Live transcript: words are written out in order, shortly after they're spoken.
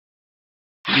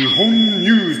Nihon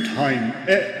News Time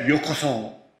へようこ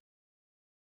そ。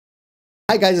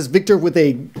 Hi guys, it's Victor with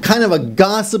a kind of a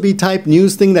gossipy type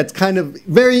news thing that's kind of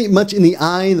very much in the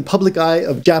eye, in the public eye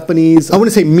of Japanese, I want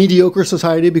to say mediocre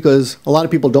society, because a lot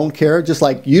of people don't care, just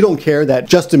like you don't care that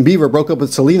Justin Bieber broke up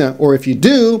with Selena, or if you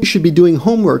do, you should be doing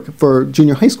homework for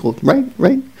junior high school,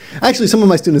 right? Actually, some of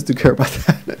my students do care about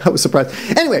that. I was surprised.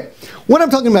 Anyway, what I'm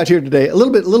talking about here today, a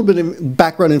little bit of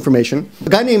background information. A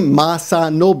guy named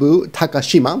Masanobu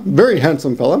Takashima, very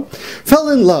handsome fella, fell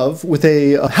in love with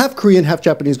a half Korean, half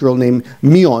Japanese girl named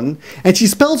Mion, and she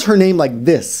spells her name like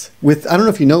this. With, I don't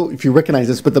know if you recognize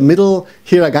this, but the middle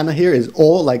hiragana here is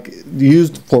all like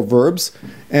used for verbs,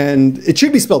 and it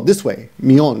should be spelled this way,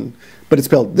 Mion. But it's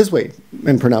spelled this way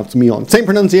and pronounced Mion. Same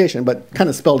pronunciation, but kind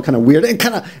of spelled kind of weird. And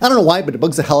kind of, I don't know why, but it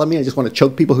bugs the hell out of me. I just want to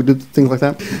choke people who do things like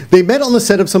that. They met on the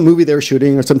set of some movie they were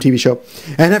shooting or some TV show.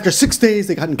 And after 6 days,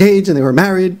 they got engaged and they were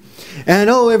married. And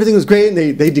oh, everything was great.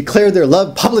 And they declared their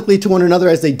love publicly to one another,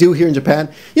 as they do here in Japan.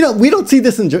 You know, we don't see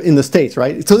this in the States,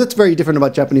 right? So that's very different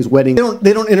about Japanese weddings.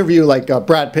 They don't interview like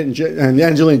Brad Pitt and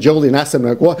Angelina Jolie and ask them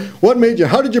like, what made you?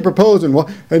 How did you propose? And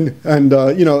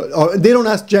you know, they don't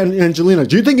ask Angelina,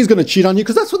 do you think he's going to cheat on you?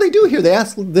 Because that's what they do here. They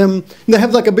ask them. They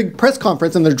have like a big press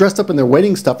conference and they're dressed up in their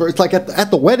wedding stuff, or it's like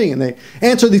at the wedding, and they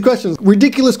answer these questions,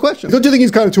 ridiculous questions. Don't you think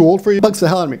he's kind of too old for you? Bugs the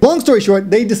hell out of me. Long story short,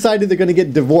 they decided they're going to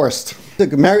get divorced.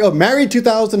 Married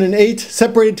 2008,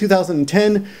 separated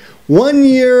 2010. 1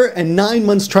 year and 9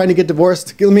 months trying to get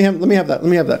divorced. Let me have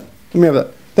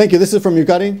that. Thank you. This is from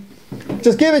Yukari.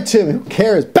 Just give it to me. Who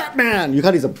cares? Batman!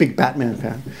 Yukari's a big Batman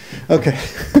fan. Okay.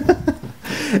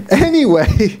 Anyway,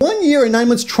 1 year and 9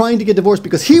 months trying to get divorced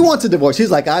because he wants a divorce.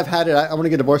 He's like, I've had it, I want to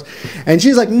get divorced. And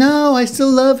she's like, no, I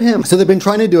still love him. So they've been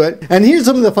trying to do it. And here's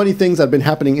some of the funny things that have been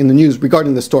happening in the news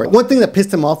regarding the story. One thing that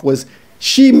pissed him off was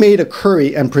she made a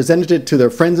curry and presented it to their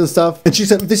friends and stuff. And she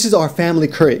said, this is our family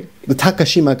curry, the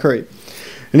Takashima curry.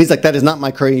 And he's like, that is not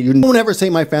my curry. You don't ever say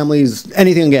my family's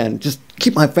anything again. Just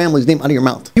keep my family's name out of your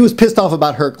mouth. He was pissed off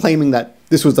about her claiming that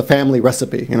this was the family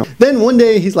recipe, you know. Then one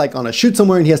day he's like on a shoot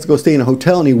somewhere and he has to go stay in a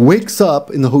hotel, and he wakes up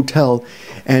in the hotel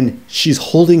and she's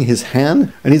holding his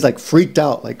hand and he's like freaked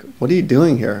out, like, what are you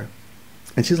doing here?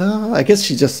 And she's like, oh, I guess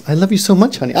she just, I love you so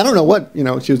much, honey. I don't know what, you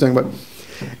know, she was doing, but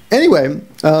anyway,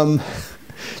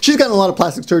 she's gotten a lot of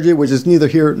plastic surgery, which is neither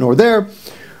here nor there.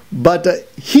 But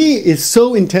he is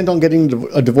so intent on getting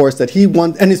a divorce that he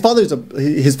wants, and his father's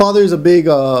a big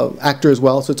actor as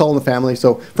well, so it's all in the family.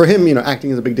 So for him, you know,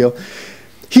 acting is a big deal.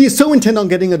 He is so intent on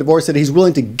getting a divorce that he's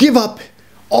willing to give up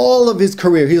all of his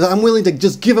career. He's like, I'm willing to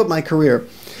just give up my career.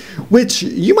 Which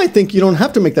you might think you don't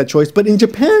have to make that choice, but in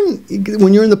Japan,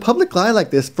 when you're in the public eye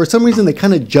like this, for some reason they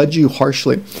kind of judge you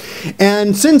harshly.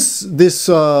 And since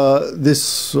these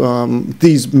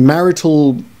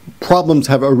marital problems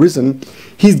have arisen,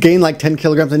 he's gained like 10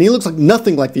 kilograms and he looks like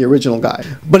nothing like the original guy.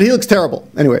 But he looks terrible.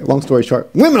 Anyway, long story short,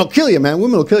 women will kill you, man.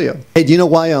 Women will kill you. Hey, do you know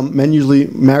why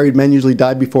married men usually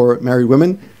die before married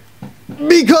women?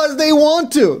 Because they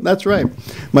want to. That's right.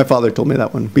 My father told me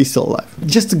that one. Be still alive.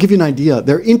 Just to give you an idea,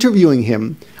 they're interviewing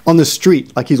him on the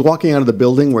street, like he's walking out of the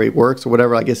building where he works or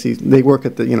whatever. I guess they work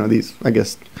at the, you know, these, I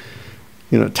guess,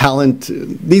 you know, talent,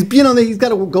 these, you know, he's got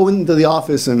to go into the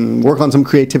office and work on some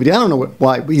creativity. I don't know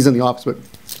why he's in the office, but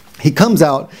he comes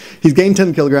out, he's gained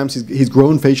 10 kilograms, he's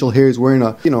grown facial hair, he's wearing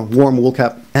a, you know, warm wool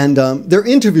cap. And they're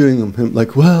interviewing him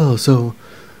like, well, so,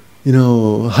 you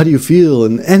know, how do you feel?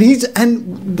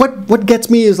 And what gets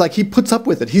me is like he puts up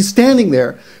with it. He's standing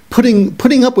there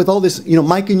putting up with all this, you know,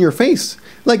 mic in your face.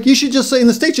 Like you should just say in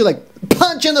the States, you're like,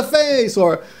 punch in the face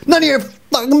or none of your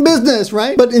fucking business,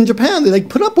 right? But in Japan, they like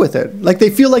put up with it. Like they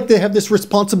feel like they have this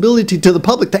responsibility to the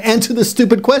public to answer the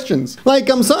stupid questions. Like,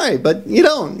 I'm sorry, but you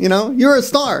don't, you know, you're a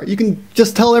star. You can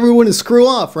just tell everyone to screw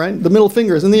off, right? The middle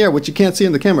finger is in the air, which you can't see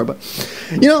in the camera, but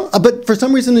you know, but for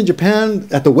some reason in Japan,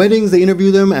 at the weddings, they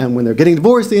interview them, and when they're getting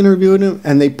divorced, they interview them,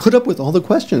 and they put up with all the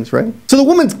questions, right? So the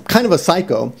woman's kind of a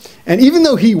psycho, and even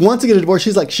though he wants to get a divorce,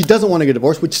 she's like, she doesn't want to get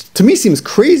divorced, which to me seems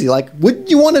crazy. Like, would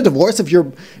you want a divorce if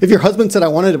your husband said, I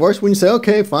want a divorce? Wouldn't you say,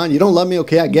 okay, fine, you don't love me,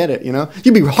 okay, I get it, you know?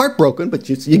 You'd be heartbroken, but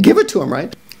you give it to him,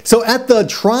 right? So at the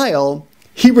trial,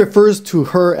 he refers to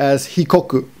her as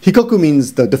hikoku. Hikoku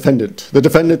means the defendant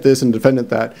this and defendant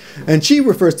that. And she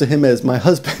refers to him as my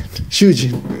husband,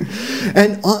 Shujin.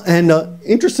 And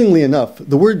interestingly enough,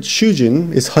 the word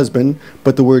Shujin is husband,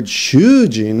 but the word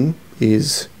Shujin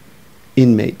is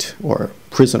inmate or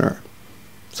prisoner.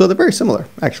 So they're very similar,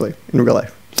 actually, in real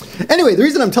life. Anyway, the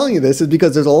reason I'm telling you this is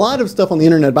because there's a lot of stuff on the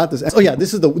internet about this. Oh yeah,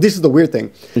 this is the weird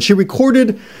thing. And she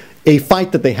recorded a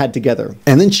fight that they had together.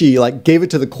 And then she like gave it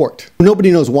to the court.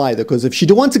 Nobody knows why, because if she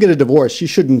wants to get a divorce, she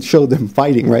shouldn't show them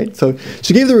fighting, right? So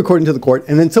she gave the recording to the court,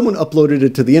 and then someone uploaded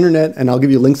it to the internet, and I'll give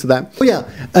you links to that. Oh yeah,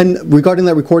 and regarding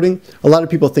that recording, a lot of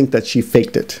people think that she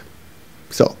faked it.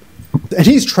 So, and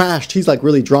he's trashed, he's like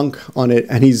really drunk on it,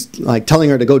 and he's like telling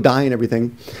her to go die and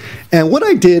everything. And what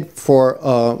I did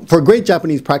for great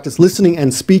Japanese practice, listening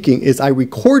and speaking, is I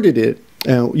recorded it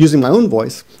using my own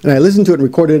voice, and I listened to it and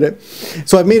recorded it.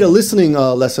 So I've made a listening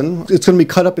lesson. It's going to be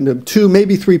cut up into 2,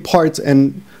 maybe 3 parts,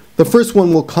 and the first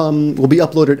one will be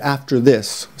uploaded after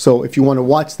this. So if you want to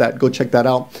watch that, go check that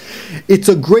out.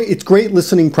 It's great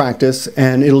listening practice,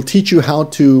 and it'll teach you how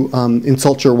to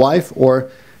insult your wife, or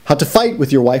how to fight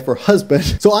with your wife or husband.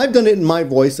 So I've done it in my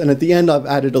voice, and at the end I've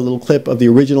added a little clip of the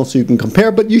original so you can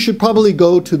compare, but you should probably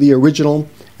go to the original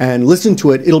and listen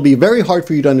to it. It'll be very hard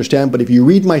for you to understand, but if you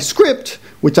read my script,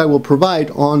 which I will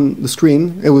provide on the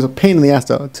screen, it was a pain in the ass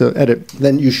to edit,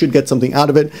 then you should get something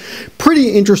out of it. Pretty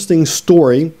interesting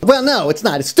story. Well, no, it's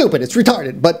not. It's stupid. It's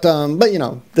retarded. But you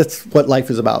know, that's what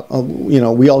life is about. You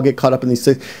know, we all get caught up in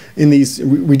these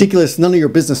ridiculous, none of your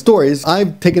business stories.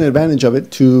 I've taken advantage of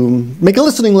it to make a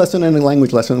listening lesson and a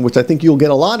language lesson, which I think you'll get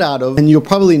a lot out of, and you'll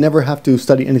probably never have to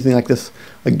study anything like this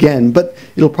again, but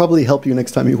it'll probably help you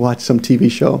next time you watch some TV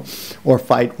show or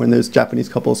fight when there's Japanese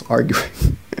couples arguing.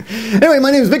 Anyway,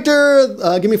 my name is Victor.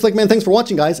 gimmeabreakman. Thanks for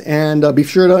watching, guys, and be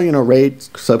sure to rate,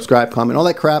 subscribe, comment, all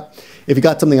that crap if you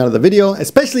got something out of the video,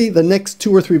 especially the next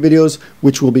 2 or 3 videos,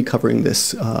 which will be covering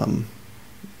this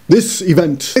this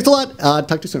event. Thanks a lot.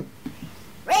 Talk to you soon.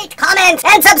 Rate, comment,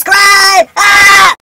 and subscribe! Ah!